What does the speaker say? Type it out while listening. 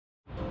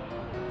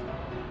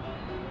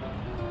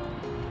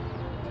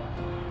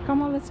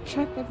Come on, let's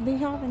check if they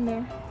have in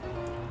there.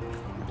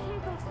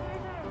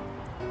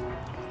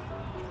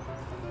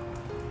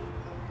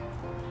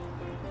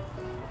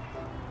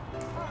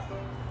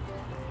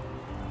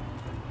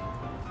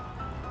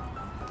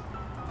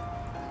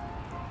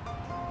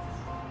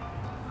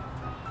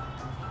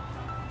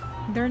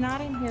 They're not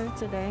in here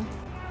today.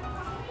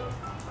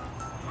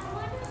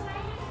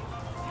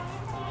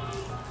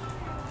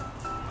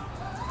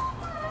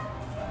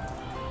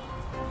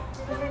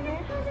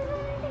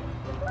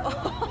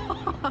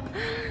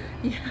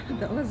 Yeah,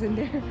 that was in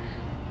there.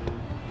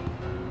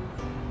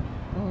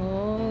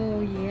 Oh,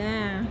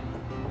 yeah.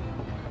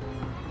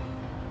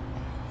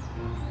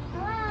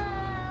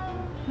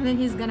 Hello. And then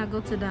he's gonna go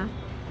to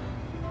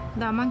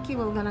the monkey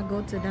will gonna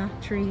go to the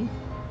tree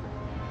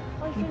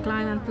and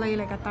climb and play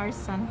like a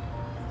Tarzan.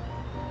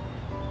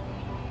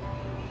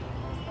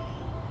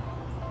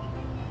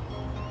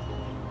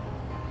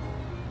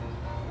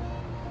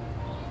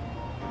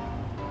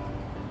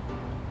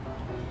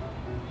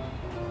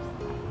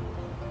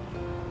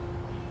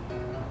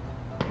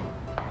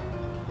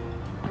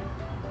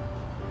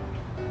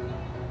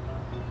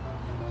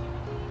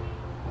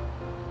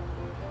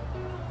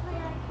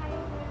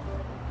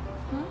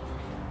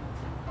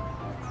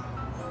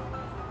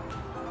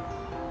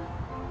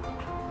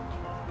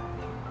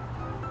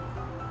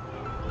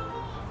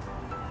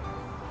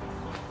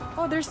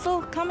 Oh, they're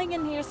still coming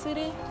in here,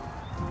 sweetie.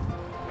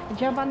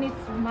 Japanese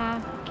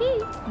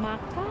Macaque.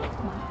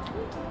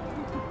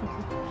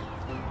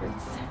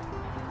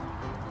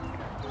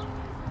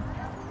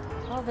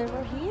 Oh, they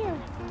were here.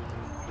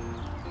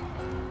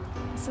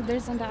 So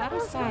there's on the other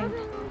side.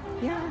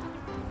 Yeah.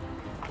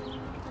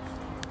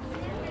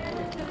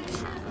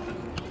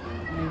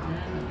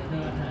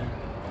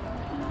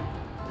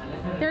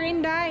 They're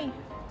in die.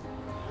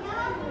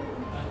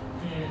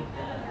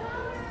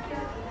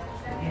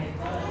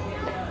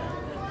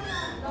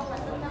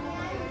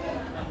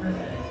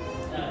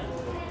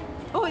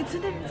 Oh, it's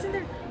in there, it's in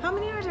there. How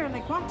many are there?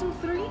 Like 1, 2,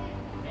 3?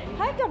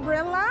 Hi,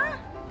 Gabriella.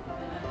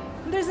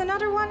 There's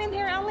another one in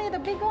here, only the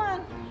big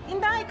one.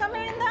 Inday, come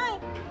here, Inday.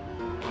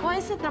 Why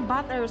is it the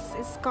butter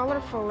is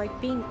colorful, like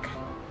pink?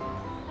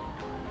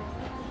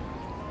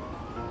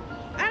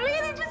 Ali,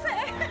 did you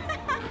say?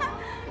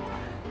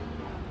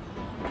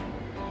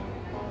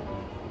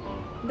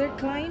 They're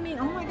climbing.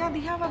 Oh my God,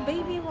 they have a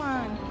baby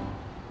one.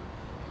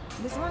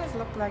 This one is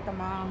look like a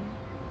mom.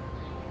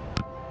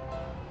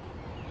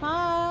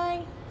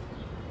 Hi.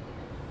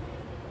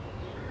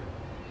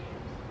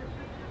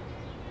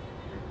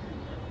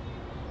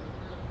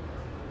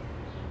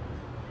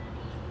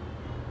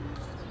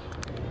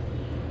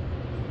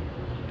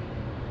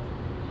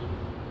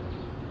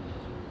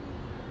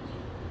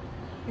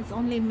 It's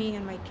only me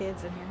and my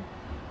kids in here.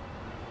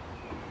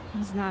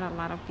 There's not a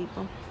lot of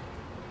people.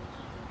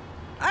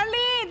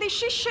 Ali, he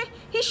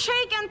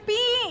shake and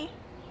pee.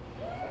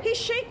 He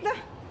shake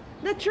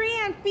the tree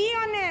and pee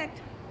on it.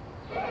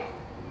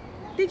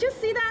 Did you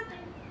see that?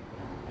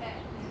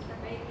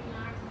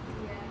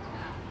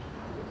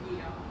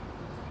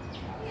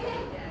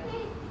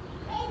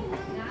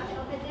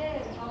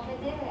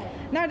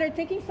 Now they're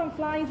taking some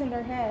flies in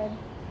their head.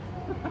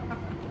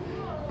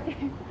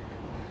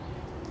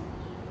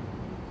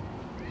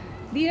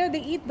 Do you know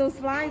they eat those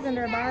flies in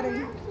their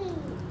body?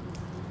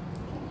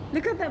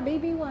 Look at that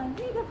baby one.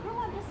 Hey, come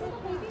on, you see the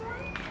baby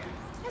one?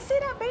 You see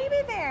that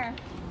baby there?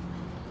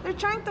 They're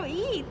trying to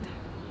eat.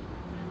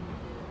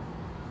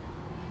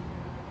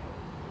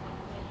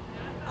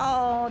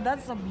 Oh,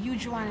 that's a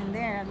huge one in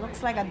there. It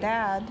looks like a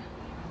dad.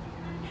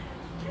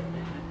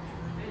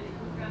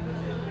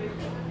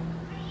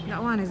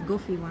 That one is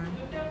goofy one.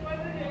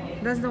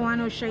 That's the one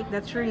who shake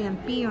the tree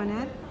and pee on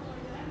it.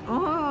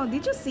 Oh,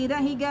 did you see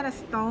that? He got a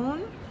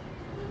stone.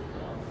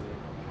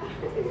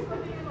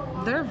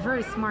 They're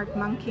very smart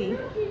monkey.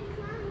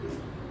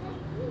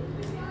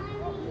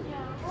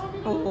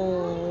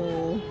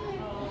 Oh.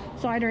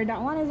 So either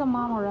that one is a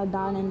mom or a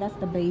dad, and that's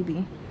the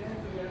baby.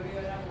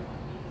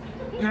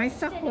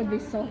 Isaac would be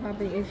so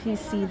happy if he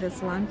see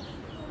this one.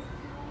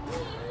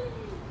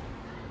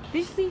 Did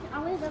you see?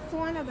 Ali, that's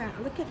one of them.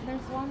 Look at,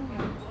 there's one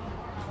here.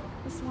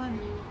 This one.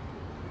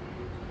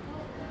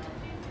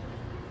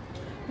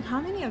 Look, how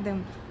many of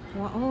them?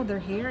 Wow, oh, their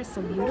hair is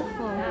so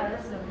beautiful. Yeah,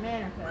 this is a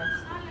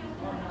manifest.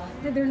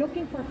 They're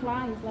looking for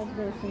flies like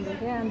this in their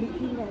hair and they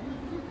eat it.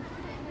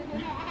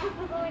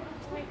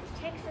 Like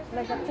Texas.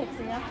 Like a Texas,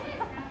 yeah.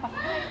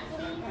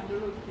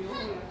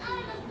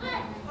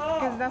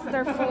 Because that's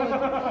their food.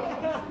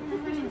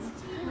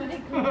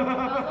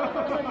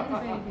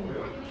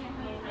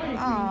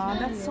 Oh,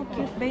 that's so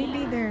cute,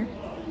 baby there.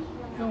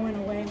 Going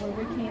away where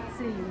we can't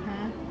see you,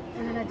 huh?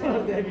 What did I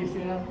tell you?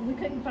 We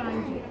couldn't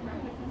find you.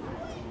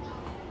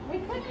 We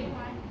couldn't.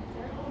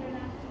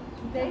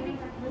 Baby.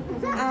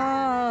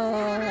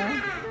 Oh.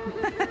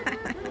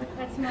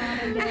 That's mom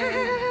and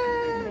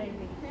dad.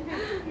 Baby.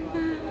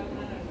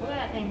 Well,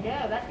 that thing go.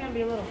 That's going to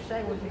be a little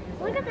shade.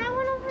 Look at that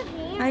one over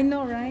here. I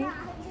know, right?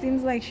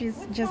 Seems like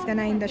she's just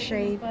gonna in the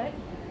shade. That's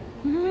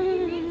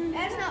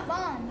not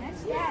mom.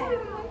 That's dad.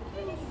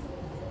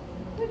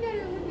 Look at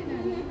it, look at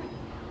it.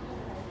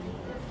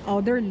 Oh,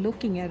 they're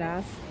looking at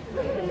us.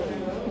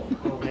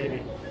 Little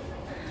baby.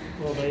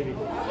 Little baby.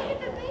 Look at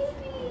the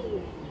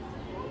baby.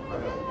 Oh my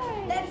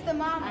God. That's the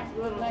mom. That's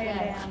little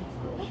Chef.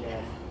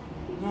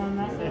 No,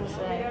 that's little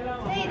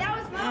Chef. Hey, that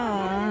was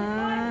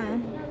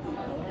mom.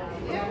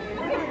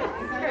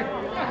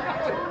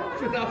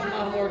 She's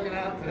not working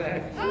out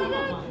today. Oh,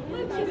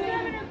 look, she's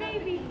grabbing her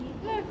baby.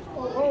 Look.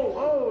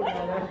 Oh,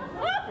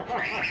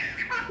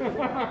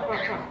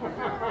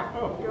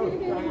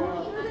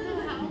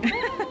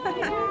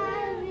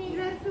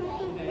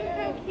 Look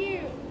how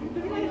cute.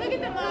 Look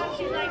at the mom,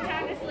 she's like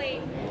trying to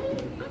sleep.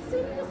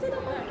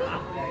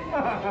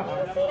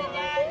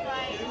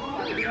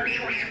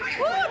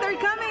 Oh, they're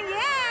coming!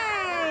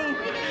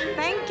 Yay!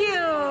 Thank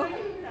you.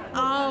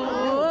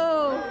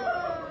 Oh.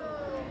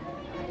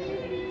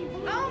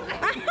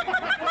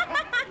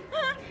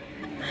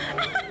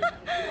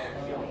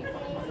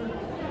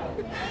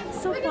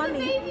 So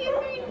funny.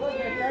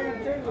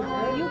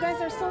 You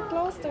guys are so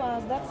close to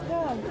us. That's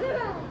good.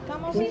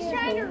 Come over She's here.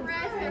 trying to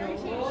rest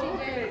everything she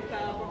did.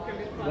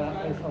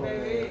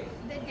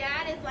 The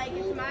dad is like,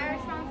 it's my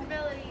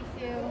responsibility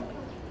to.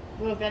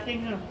 Look, that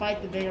thing's gonna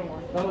fight the bigger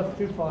one. that was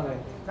too funny.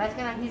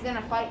 He's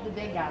gonna fight the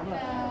big guy. Look.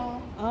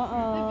 No. The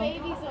Uh-oh.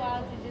 baby's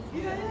allowed to just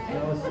be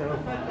That was so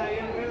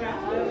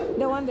funny.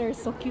 The one there is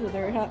so cute.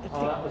 They're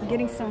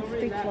getting some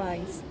fruit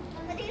flies.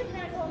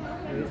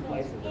 This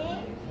place is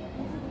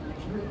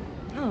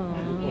Oh,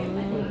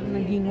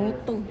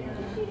 nanghinguto.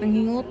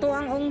 Nanghinguto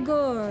ang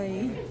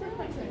unggoy.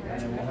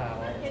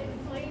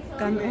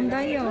 Kanon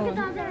dayon.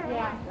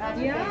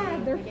 Yeah,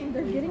 they're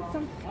getting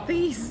some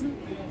feast.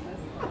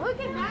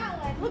 Look at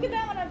that one. Look at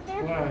that one up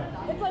there. Where?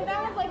 It's like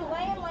that one's like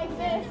laying like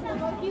this, and the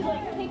monkey's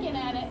like picking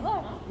at it.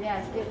 Look.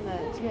 Yeah,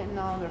 it's getting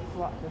all the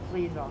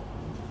fleas off.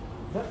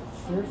 Is that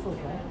seriously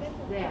bad?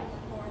 Yeah.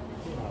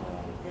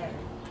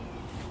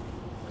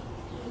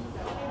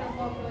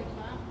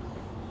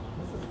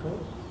 This is cool.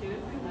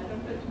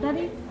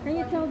 Daddy, can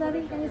you tell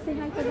Daddy? Can you say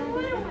hi to Daddy?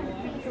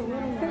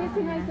 Can you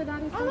say hi to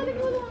Daddy? Oh, look at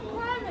the little one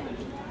climbing.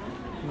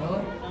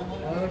 Really?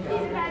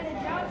 He's about to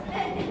jump in.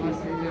 I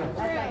see, yeah.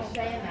 That's like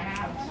Shay in the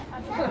house.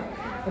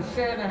 Let's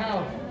stay in the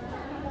house.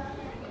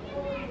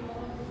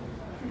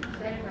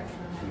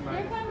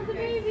 Here comes the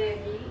baby.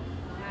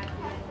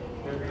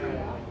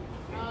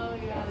 Oh,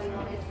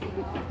 yeah. It's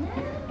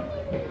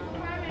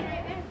climbing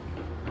right there.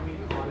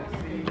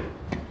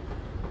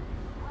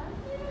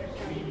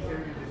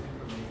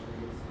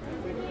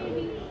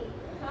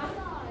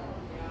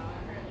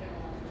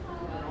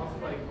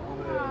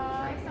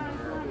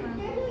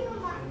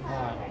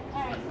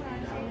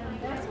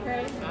 That's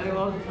crazy. I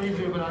love the free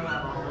too, but I'm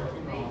not wrong.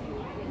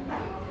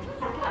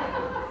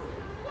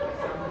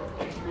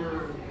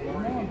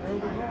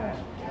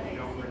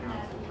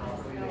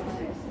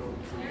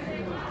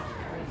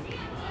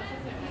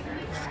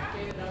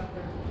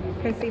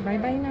 Okay, say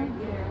bye-bye now. I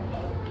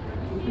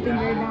think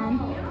we're done.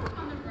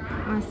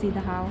 I want to see the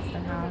house,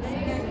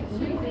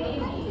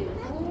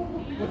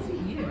 What's he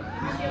eating?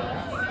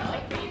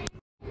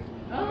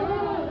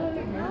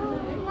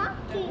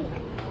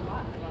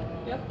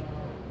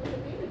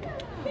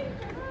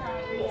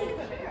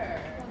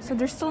 So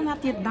they're still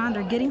not yet done.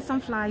 They're getting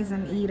some flies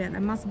and eat it. I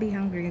must be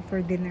hungry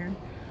for dinner.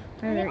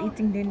 Oh, they're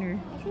eating dinner.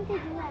 I think they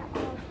do that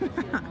all.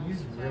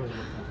 He's really looking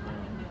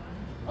around.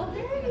 Oh,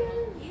 there he is.